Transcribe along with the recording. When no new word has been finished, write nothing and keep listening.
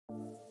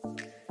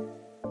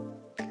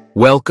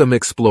Welcome,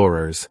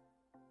 explorers.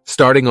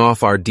 Starting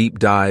off our deep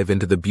dive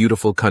into the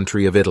beautiful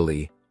country of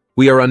Italy,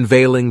 we are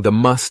unveiling the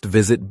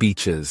must-visit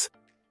beaches.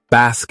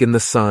 Bask in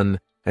the sun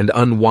and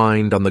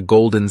unwind on the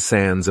golden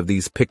sands of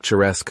these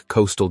picturesque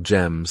coastal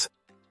gems.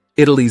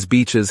 Italy's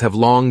beaches have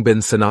long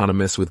been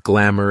synonymous with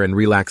glamour and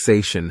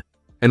relaxation,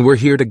 and we're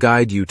here to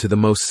guide you to the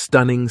most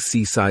stunning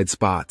seaside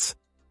spots.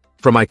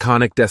 From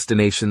iconic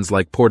destinations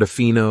like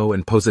Portofino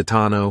and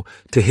Positano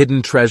to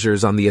hidden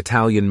treasures on the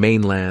Italian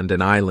mainland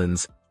and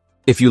islands.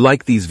 If you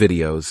like these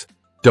videos,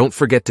 don't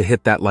forget to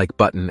hit that like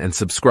button and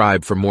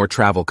subscribe for more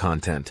travel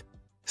content.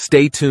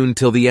 Stay tuned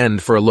till the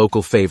end for a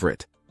local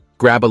favorite.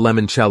 Grab a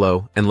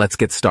limoncello and let's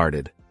get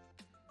started.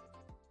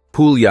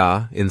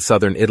 Puglia, in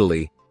southern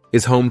Italy,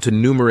 is home to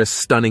numerous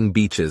stunning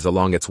beaches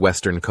along its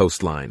western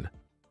coastline.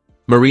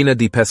 Marina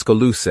di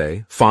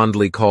Pescoluse,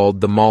 fondly called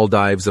the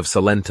Maldives of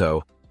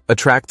Salento,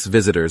 attracts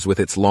visitors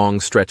with its long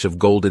stretch of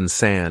golden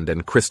sand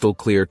and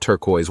crystal-clear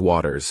turquoise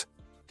waters.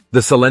 The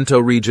Salento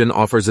region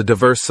offers a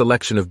diverse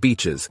selection of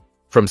beaches,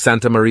 from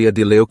Santa Maria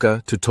di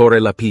Leuca to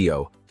Torre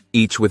Lapio,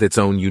 each with its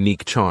own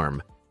unique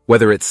charm,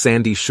 whether it's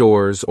sandy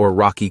shores or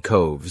rocky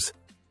coves.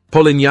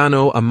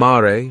 Polignano a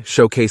Mare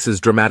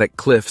showcases dramatic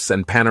cliffs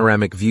and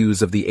panoramic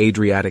views of the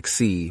Adriatic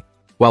Sea,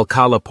 while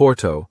Cala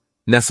Porto,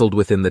 nestled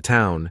within the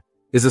town,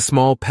 is a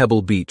small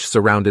pebble beach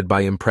surrounded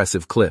by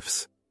impressive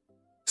cliffs.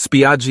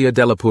 Spiaggia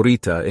della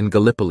Purita in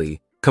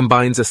Gallipoli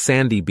combines a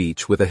sandy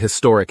beach with a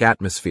historic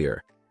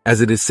atmosphere, as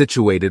it is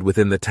situated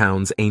within the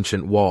town's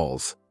ancient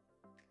walls.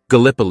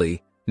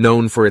 Gallipoli,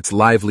 known for its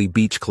lively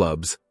beach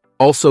clubs,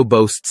 also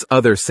boasts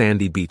other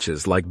sandy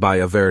beaches like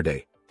Baia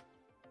Verde.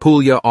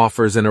 Puglia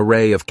offers an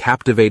array of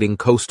captivating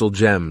coastal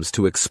gems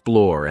to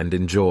explore and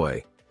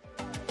enjoy.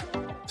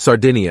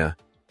 Sardinia,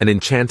 an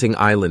enchanting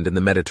island in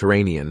the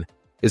Mediterranean,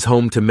 is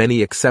home to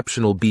many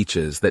exceptional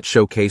beaches that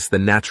showcase the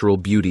natural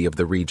beauty of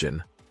the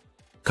region.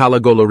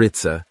 Cala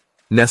Golorizza,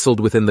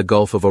 nestled within the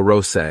Gulf of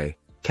Orose,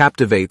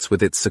 captivates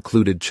with its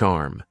secluded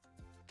charm.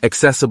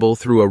 Accessible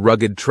through a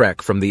rugged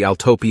trek from the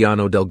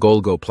Altopiano del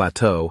Golgo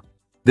plateau,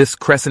 this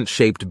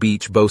crescent-shaped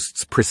beach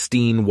boasts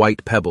pristine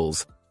white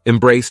pebbles,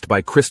 embraced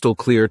by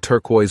crystal-clear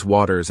turquoise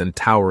waters and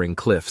towering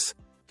cliffs.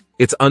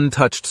 Its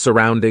untouched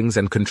surroundings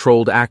and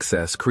controlled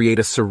access create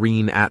a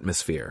serene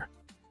atmosphere.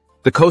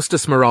 The Costa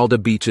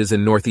Smeralda beaches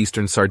in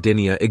northeastern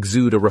Sardinia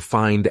exude a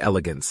refined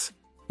elegance.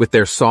 With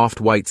their soft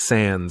white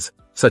sands,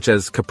 such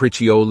as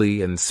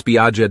Capriccioli and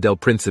Spiaggia del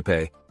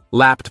Principe,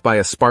 lapped by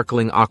a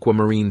sparkling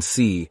aquamarine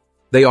sea,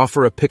 they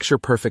offer a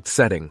picture-perfect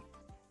setting.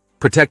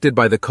 Protected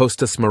by the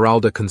Costa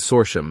Smeralda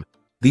Consortium,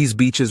 these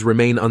beaches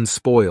remain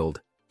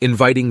unspoiled,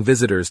 inviting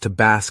visitors to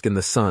bask in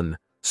the sun,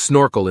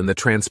 snorkel in the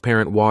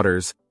transparent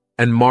waters,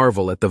 and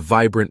marvel at the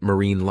vibrant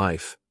marine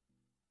life.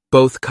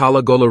 Both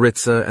Cala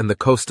Golorizza and the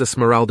Costa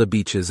Smeralda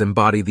beaches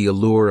embody the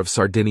allure of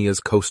Sardinia's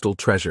coastal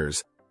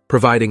treasures,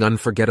 providing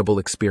unforgettable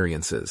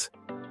experiences.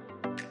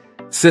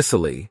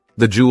 Sicily,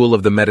 the jewel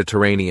of the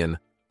Mediterranean,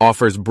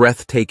 offers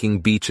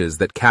breathtaking beaches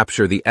that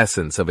capture the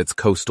essence of its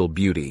coastal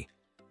beauty.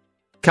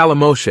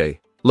 Calamosce,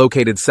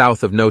 located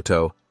south of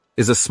Noto,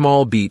 is a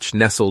small beach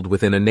nestled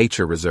within a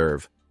nature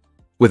reserve.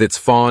 With its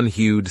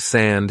fawn-hued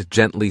sand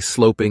gently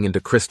sloping into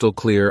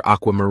crystal-clear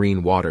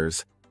aquamarine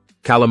waters,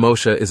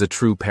 Calamosce is a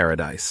true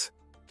paradise.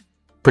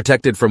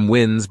 Protected from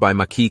winds by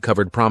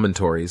maquis-covered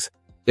promontories,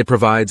 it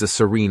provides a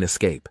serene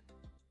escape.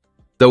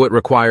 Though it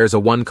requires a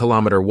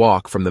 1-kilometer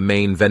walk from the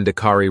main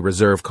Vendicari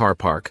Reserve car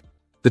park,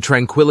 the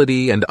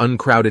tranquility and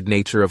uncrowded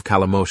nature of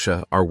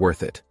Calamosce are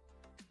worth it.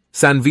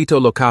 San Vito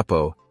lo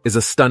Capo is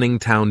a stunning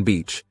town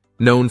beach,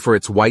 known for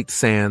its white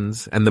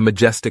sands and the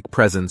majestic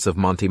presence of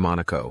Monte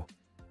Monaco.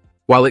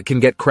 While it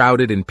can get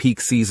crowded in peak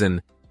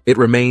season, it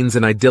remains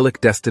an idyllic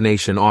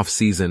destination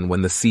off-season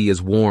when the sea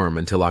is warm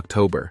until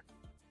October.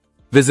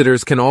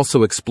 Visitors can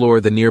also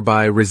explore the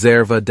nearby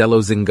Riserva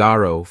dello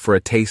Zingaro for a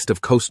taste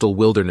of coastal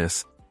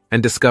wilderness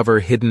and discover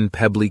hidden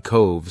pebbly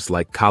coves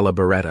like Cala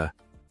Beretta.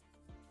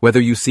 Whether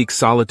you seek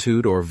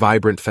solitude or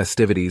vibrant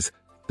festivities,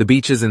 the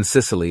beaches in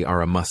Sicily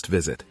are a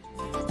must-visit.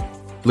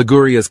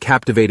 Liguria's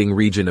captivating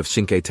region of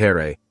Cinque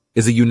Terre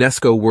is a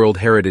UNESCO World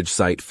Heritage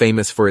Site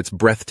famous for its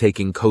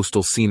breathtaking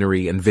coastal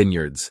scenery and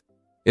vineyards.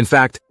 In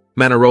fact,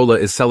 Manarola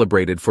is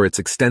celebrated for its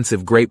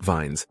extensive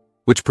grapevines,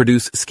 which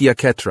produce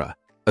Schiacchetta,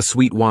 a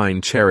sweet wine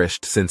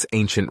cherished since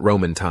ancient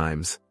Roman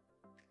times.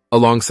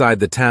 Alongside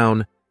the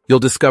town, you'll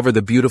discover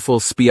the beautiful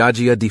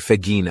Spiaggia di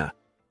Fegina,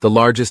 the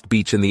largest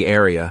beach in the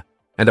area,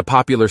 and a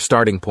popular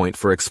starting point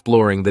for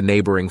exploring the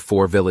neighboring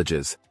 4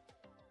 villages.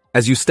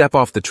 As you step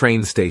off the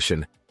train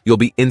station, you'll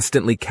be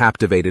instantly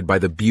captivated by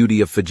the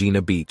beauty of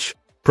Fegina Beach,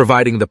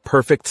 providing the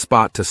perfect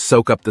spot to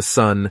soak up the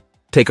sun,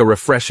 take a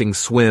refreshing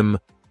swim,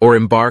 or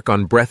embark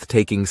on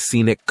breathtaking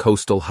scenic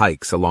coastal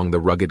hikes along the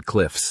rugged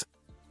cliffs.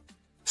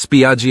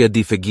 Spiaggia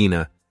di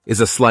Fegina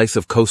is a slice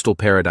of coastal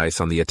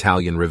paradise on the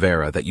Italian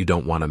Riviera that you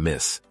don't want to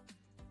miss.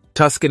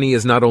 Tuscany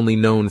is not only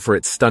known for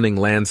its stunning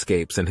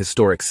landscapes and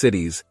historic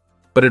cities,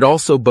 but it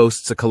also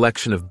boasts a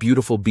collection of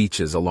beautiful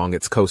beaches along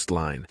its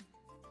coastline.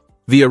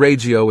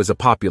 Viareggio is a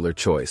popular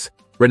choice,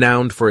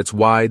 renowned for its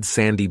wide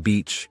sandy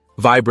beach,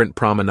 vibrant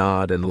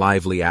promenade, and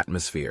lively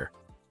atmosphere.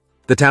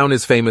 The town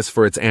is famous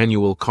for its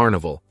annual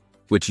carnival,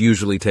 which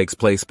usually takes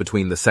place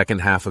between the second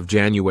half of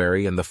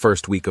January and the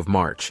first week of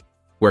March,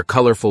 where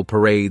colorful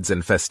parades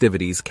and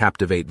festivities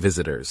captivate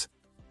visitors.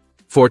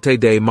 Forte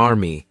dei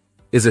Marmi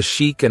is a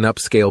chic and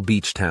upscale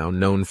beach town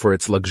known for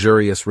its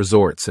luxurious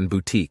resorts and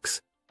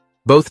boutiques.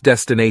 Both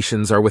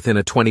destinations are within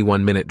a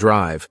 21-minute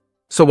drive,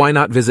 so why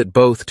not visit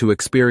both to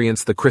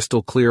experience the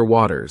crystal-clear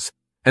waters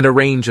and a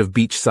range of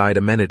beachside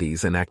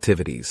amenities and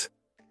activities.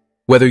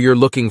 Whether you're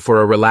looking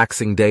for a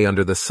relaxing day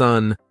under the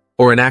sun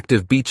or an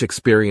active beach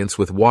experience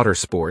with water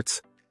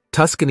sports,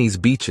 Tuscany's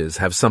beaches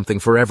have something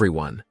for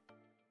everyone.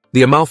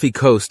 The Amalfi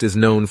Coast is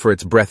known for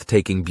its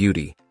breathtaking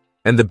beauty,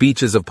 and the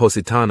beaches of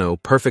Positano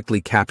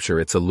perfectly capture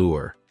its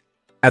allure.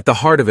 At the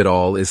heart of it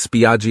all is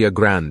Spiaggia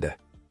Grande.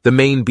 The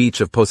main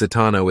beach of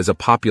Positano is a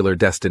popular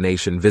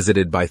destination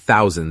visited by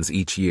thousands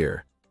each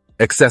year.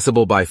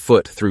 Accessible by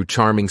foot through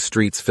charming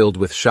streets filled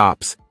with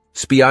shops,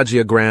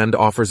 Spiaggia Grande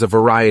offers a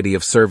variety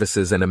of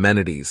services and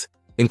amenities,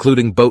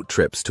 including boat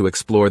trips to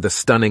explore the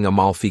stunning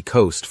Amalfi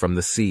Coast from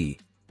the sea.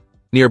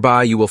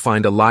 Nearby, you will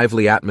find a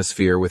lively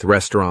atmosphere with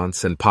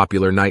restaurants and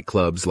popular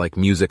nightclubs like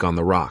Music on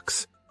the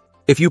Rocks.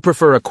 If you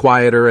prefer a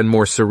quieter and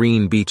more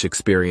serene beach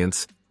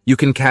experience, you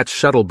can catch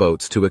shuttle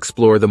boats to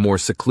explore the more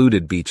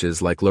secluded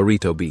beaches like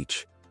Lorito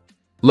Beach.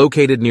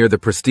 Located near the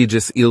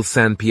prestigious Il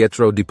San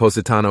Pietro di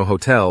Positano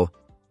Hotel,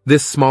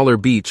 this smaller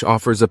beach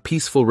offers a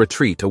peaceful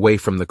retreat away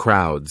from the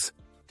crowds.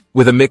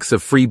 With a mix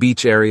of free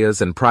beach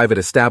areas and private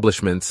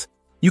establishments,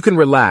 you can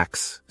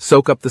relax,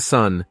 soak up the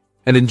sun,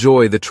 and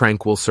enjoy the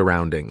tranquil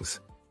surroundings.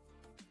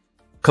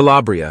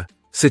 Calabria,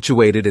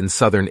 situated in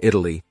southern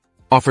Italy,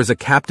 offers a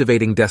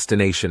captivating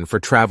destination for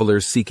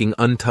travelers seeking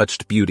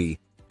untouched beauty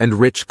and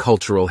rich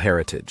cultural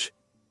heritage.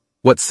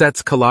 What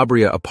sets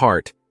Calabria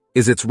apart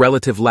is its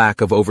relative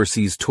lack of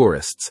overseas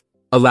tourists,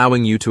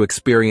 allowing you to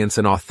experience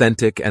an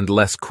authentic and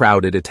less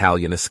crowded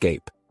Italian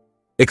escape.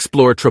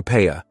 Explore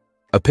Tropea,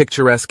 a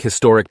picturesque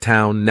historic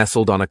town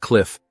nestled on a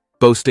cliff,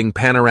 boasting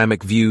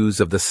panoramic views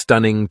of the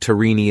stunning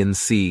Tyrrhenian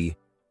Sea.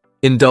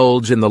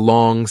 Indulge in the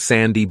long,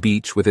 sandy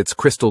beach with its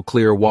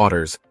crystal-clear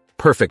waters,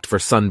 perfect for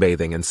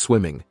sunbathing and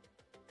swimming.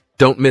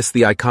 Don't miss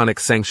the iconic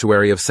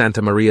sanctuary of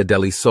Santa Maria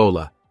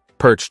dell'Isola,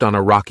 perched on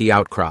a rocky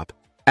outcrop,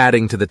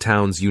 adding to the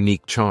town's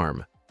unique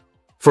charm.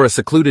 For a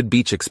secluded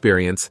beach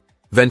experience,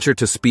 venture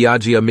to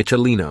Spiaggia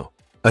Michelino,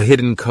 a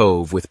hidden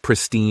cove with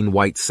pristine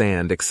white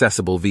sand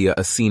accessible via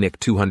a scenic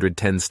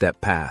 210-step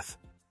path.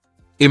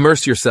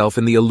 Immerse yourself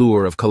in the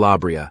allure of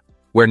Calabria,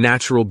 where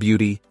natural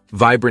beauty,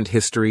 vibrant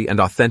history, and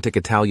authentic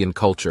Italian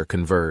culture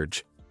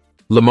converge.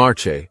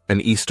 Marche,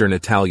 an eastern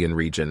Italian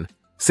region,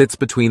 sits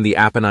between the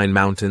Apennine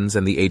Mountains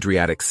and the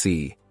Adriatic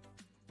Sea.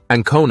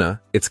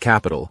 Ancona, its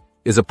capital,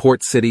 is a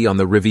port city on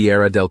the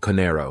Riviera del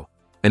Conero,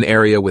 an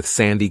area with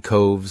sandy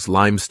coves,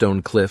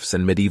 limestone cliffs,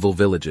 and medieval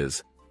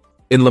villages.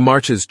 In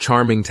Marche's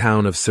charming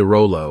town of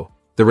Cirolo,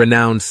 the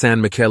renowned San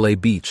Michele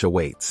Beach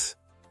awaits.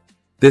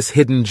 This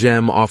hidden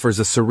gem offers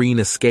a serene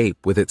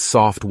escape with its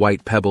soft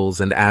white pebbles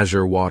and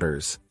azure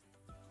waters.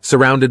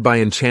 Surrounded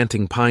by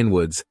enchanting pine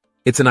woods,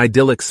 it's an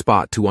idyllic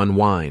spot to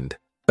unwind,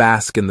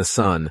 bask in the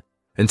sun,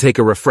 and take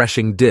a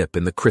refreshing dip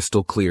in the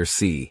crystal-clear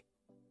sea.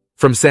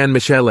 From San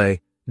Michele,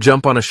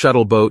 jump on a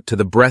shuttle boat to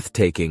the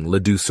breathtaking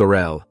Les Deux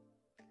Sorelles.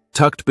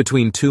 Tucked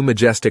between two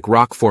majestic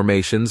rock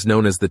formations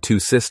known as the Two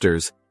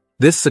Sisters,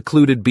 this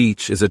secluded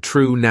beach is a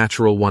true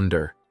natural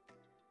wonder.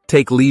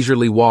 Take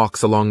leisurely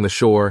walks along the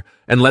shore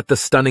and let the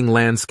stunning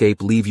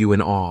landscape leave you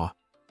in awe.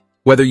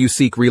 Whether you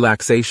seek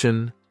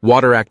relaxation,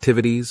 water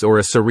activities, or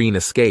a serene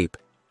escape,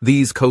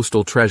 these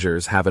coastal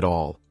treasures have it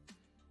all.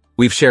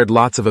 We've shared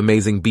lots of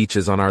amazing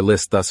beaches on our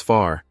list thus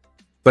far,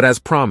 but as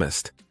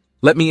promised,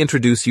 let me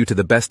introduce you to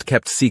the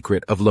best-kept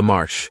secret of La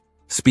Marche,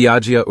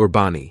 Spiaggia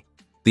Urbani,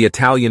 the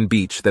Italian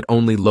beach that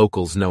only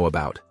locals know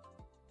about.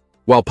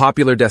 While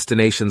popular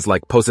destinations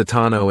like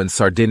Positano and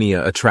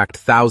Sardinia attract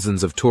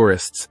thousands of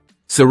tourists,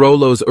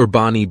 Cirolo's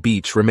Urbani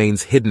beach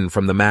remains hidden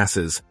from the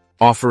masses,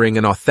 offering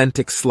an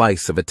authentic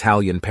slice of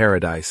Italian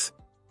paradise.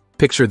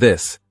 Picture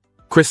this: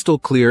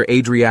 crystal-clear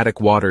Adriatic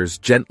waters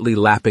gently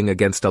lapping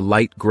against a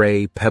light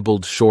gray,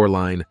 pebbled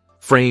shoreline,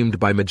 framed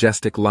by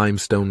majestic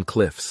limestone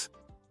cliffs.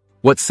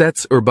 What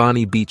sets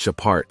Urbani Beach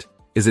apart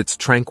is its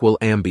tranquil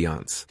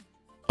ambiance.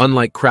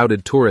 Unlike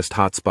crowded tourist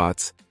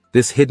hotspots,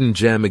 this hidden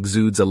gem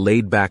exudes a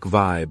laid-back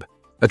vibe,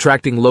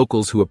 attracting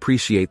locals who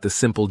appreciate the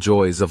simple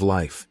joys of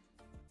life.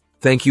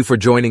 Thank you for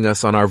joining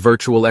us on our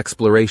virtual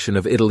exploration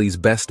of Italy's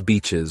best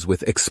beaches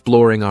with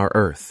Exploring Our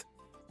Earth.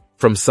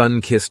 From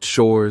sun-kissed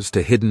shores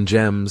to hidden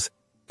gems,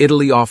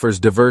 Italy offers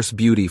diverse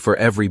beauty for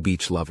every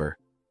beach lover.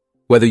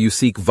 Whether you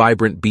seek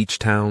vibrant beach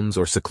towns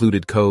or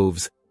secluded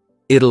coves,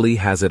 Italy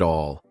has it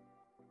all.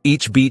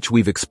 Each beach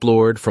we've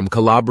explored, from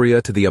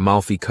Calabria to the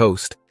Amalfi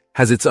Coast,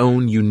 has its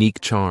own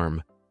unique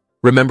charm.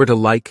 Remember to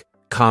like,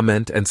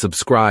 comment, and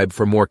subscribe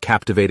for more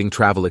captivating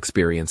travel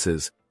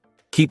experiences.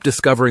 Keep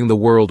discovering the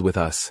world with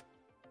us.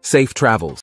 Safe travels.